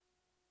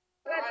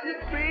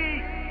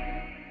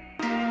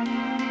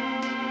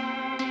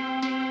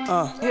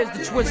Here's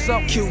the twist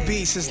up.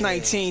 QB since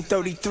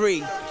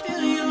 1933.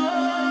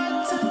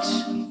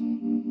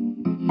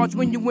 Watch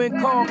when you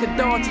in car, could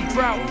dodge a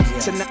drought.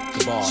 Tonight,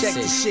 check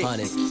the shit.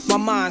 My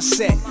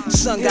mindset,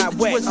 sun got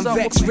wet. I'm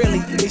vexed, really.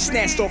 They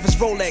snatched off his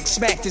Rolex,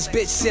 smacked his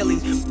bitch silly.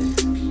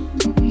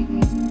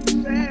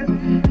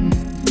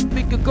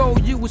 Week ago,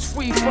 you was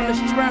free from the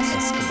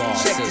stress.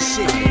 Check the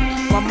shit.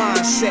 My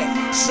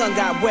mindset, sun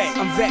got wet.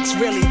 I'm vexed,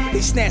 really. They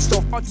snatched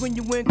off. Watch when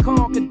you in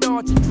car, could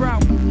dodge a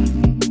drought.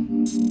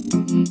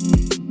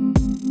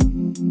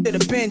 Should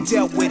have been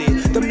dealt with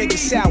it. Them niggas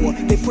sour.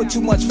 They put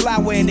too much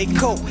flour in their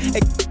coat.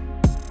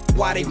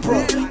 Why they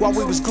broke? While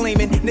we was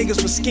gleaming,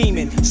 niggas was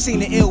scheming. Seen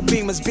the ill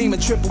beamers beaming,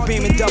 triple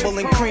beaming, double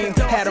and cream.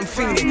 Had them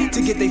fiending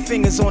to get their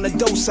fingers on the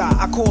dosa.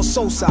 I call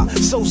Sosa.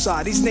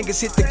 These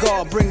niggas hit the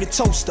guard, bring the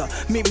toaster.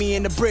 Meet me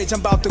in the bridge, I'm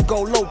about to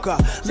go loca.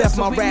 Left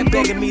my rap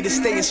begging me to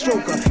stay a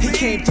stroker. He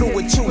came through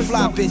with two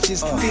fly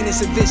bitches,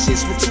 Venus and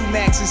Vicious with two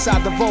Max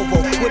inside the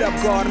Volvo. What up,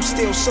 guard? I'm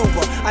still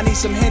sober. I need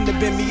some hen to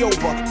bend me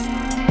over.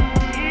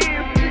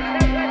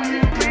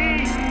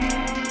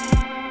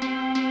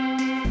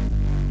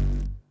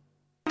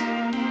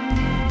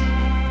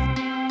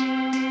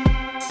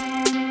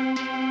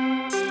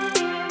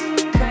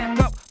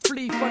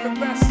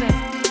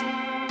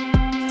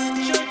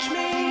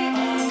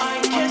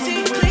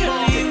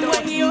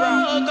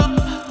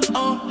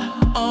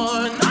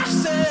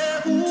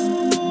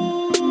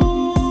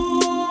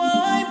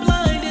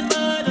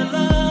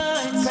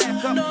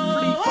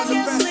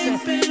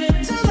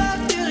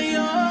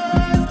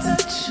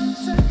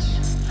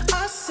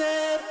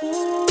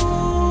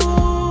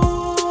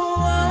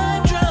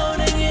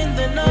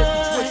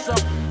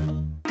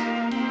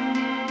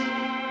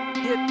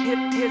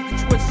 Here's the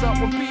twist up,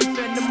 when beef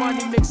and the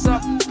money mix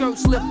up.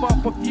 Skirts slip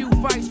up, a few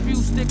fights, few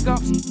stick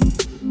ups.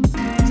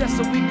 Just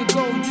a week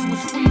ago, you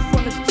was free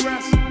from the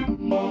stress.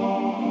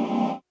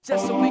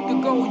 Just a week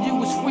ago, you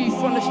was free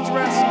from the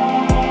stress.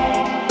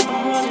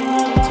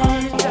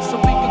 Just a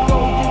week ago,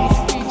 you was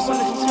free from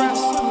the stress.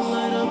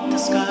 Light up the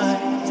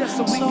sky. Just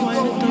a week ago,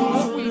 you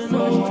was free from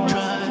the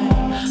stress.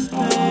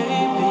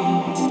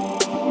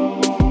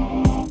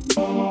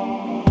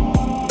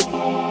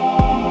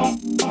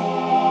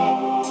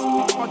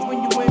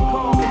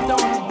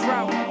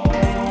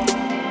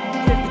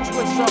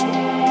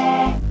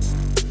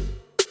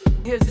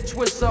 Here's the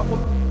twist up.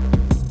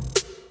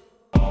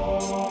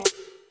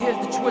 Here's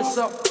the twist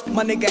up.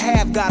 My nigga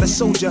Half got a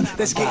soldier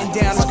that's getting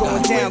down, it's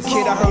going down,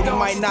 kid. I heard he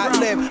might not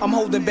live. I'm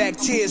holding back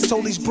tears,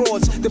 told these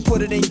broads to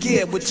put it in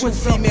gear. With two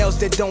females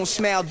that don't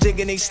smile,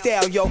 digging they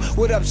style, yo.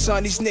 What up,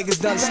 son? These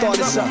niggas done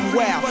started something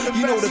wow.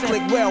 You know the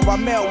click well,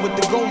 Ramel with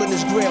the gold in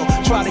his grill.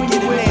 Try to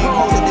get a name,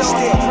 holding it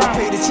still. I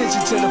paid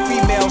attention to the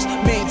females,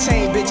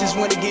 maintain bitches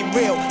when it get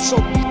real. So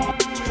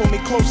pulled me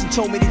close and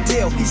told me the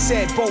deal. He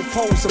said both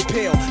holes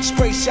appeal.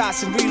 Spray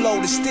shots and reload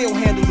and still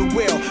handle the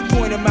wheel.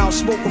 Point him out,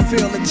 smoke and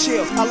feel and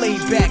chill. I laid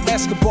back,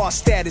 basketball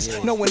status.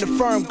 Knowing the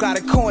firm got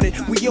it cornered.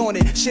 We on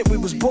it, shit we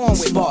was born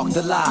with. Spark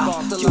the lie.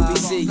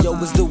 QBC, yo,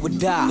 was do or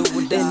die.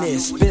 In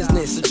this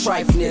business, a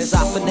trifeness,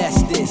 I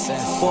finesse this.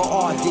 For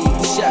RD,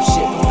 we chef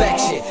shit, perfect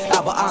shit.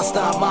 Albert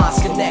Einstein minds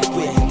connect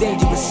with.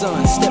 Dangerous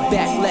son, step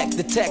back, let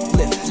the tech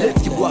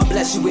lift you up,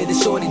 bless you with a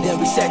shorty, then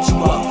we set you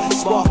up.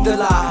 Spark the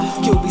lie.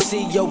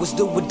 QBC, yo, was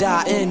do or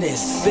die in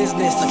this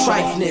business, a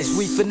trifeness,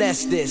 we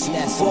finesse this.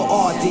 For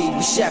RD,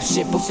 we chef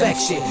shit,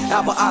 perfection.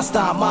 Albert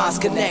Einstein minds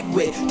connect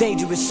with.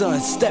 Dangerous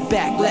sons, step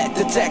back, let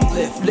the tech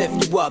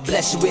lift you up,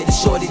 bless you with a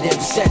shorty, then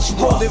we set you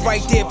up. Hold it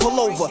right there, pull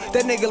over.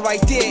 That nigga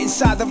right there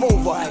inside the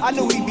Rover. I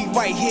knew he'd be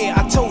right here,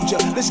 I told ya.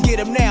 Let's get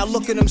him now,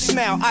 look at him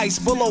smile. Ice,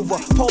 pull over,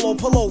 polo,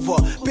 pull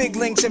over. Big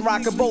links and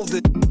rock a boulder.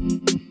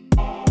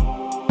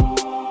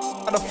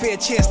 A fair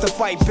chance to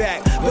fight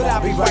back, but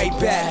I'll be right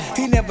back.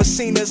 He never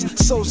seen us,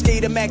 so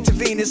skate him back to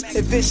Venus.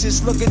 If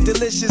vicious, looking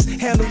delicious,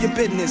 handle your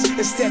business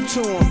and step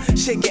to him.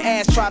 Shake your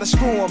ass, try to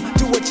screw him.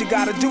 Do what you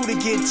gotta do to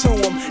get to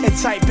him. And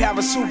tight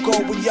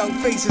parasuco with young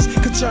faces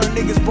could turn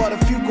niggas but a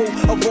few go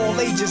of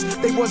all ages.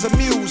 They was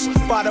amused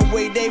by the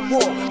way they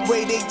walk,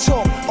 way they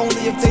talk.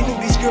 Only if they knew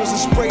these girls in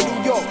Spray,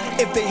 New York.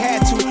 If they had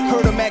to,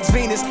 heard of Max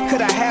Venus,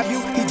 could I have you?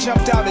 He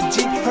jumped out a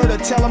Jeep, heard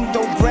her tell him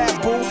don't grab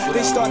bull.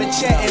 They started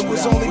chatting,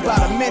 was only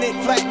about a minute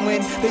flat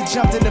when they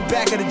jumped in the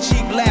back of the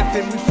Jeep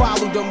laughing. We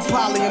followed them,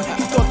 polying.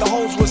 He thought the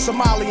hoes were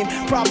Somalian.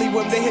 Probably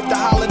when they hit the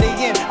Holiday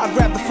Inn, I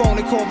grabbed the phone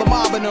and called the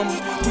mob and them.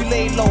 We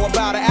laid low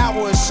about an hour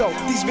or so.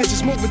 These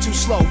bitches moving too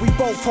slow, we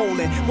both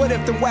holding. What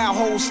if the wild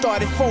hoes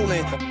started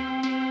folding?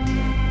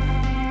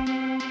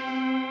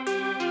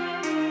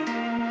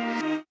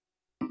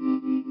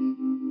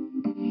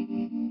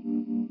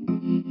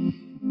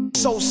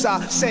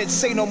 Sosa said,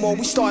 say no more,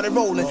 we started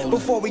rolling.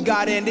 Before we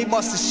got in, they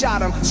must have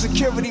shot him.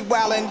 Security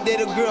wildin',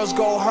 there the girls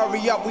go,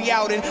 hurry up, we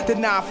out in the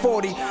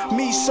 940.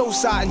 Me,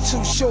 Sosa, and two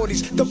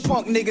shorties. The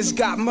punk niggas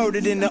got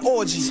murdered in the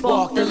orgy.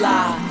 Spark the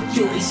lie,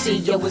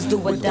 UBC, yo, it's do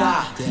or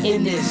die.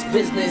 In this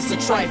business of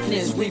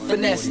trifleness, we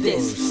finesse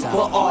this.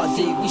 We're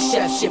RD, we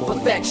chef shit,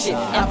 perfection.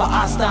 Albert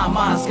Einstein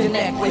minds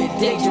connect with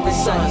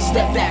dangerous sons.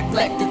 Step back,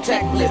 black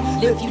detect,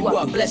 lift you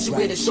up. Bless you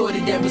with a shorty,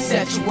 then we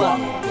set you up.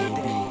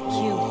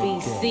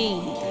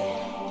 QBC,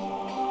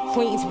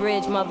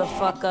 Queensbridge,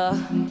 motherfucker.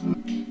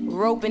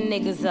 Roping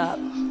niggas up,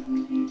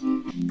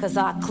 cause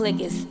our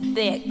clique is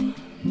thick.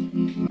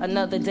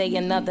 Another day,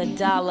 another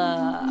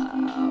dollar.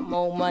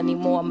 More money,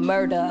 more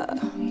murder.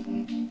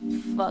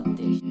 Fuck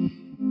this.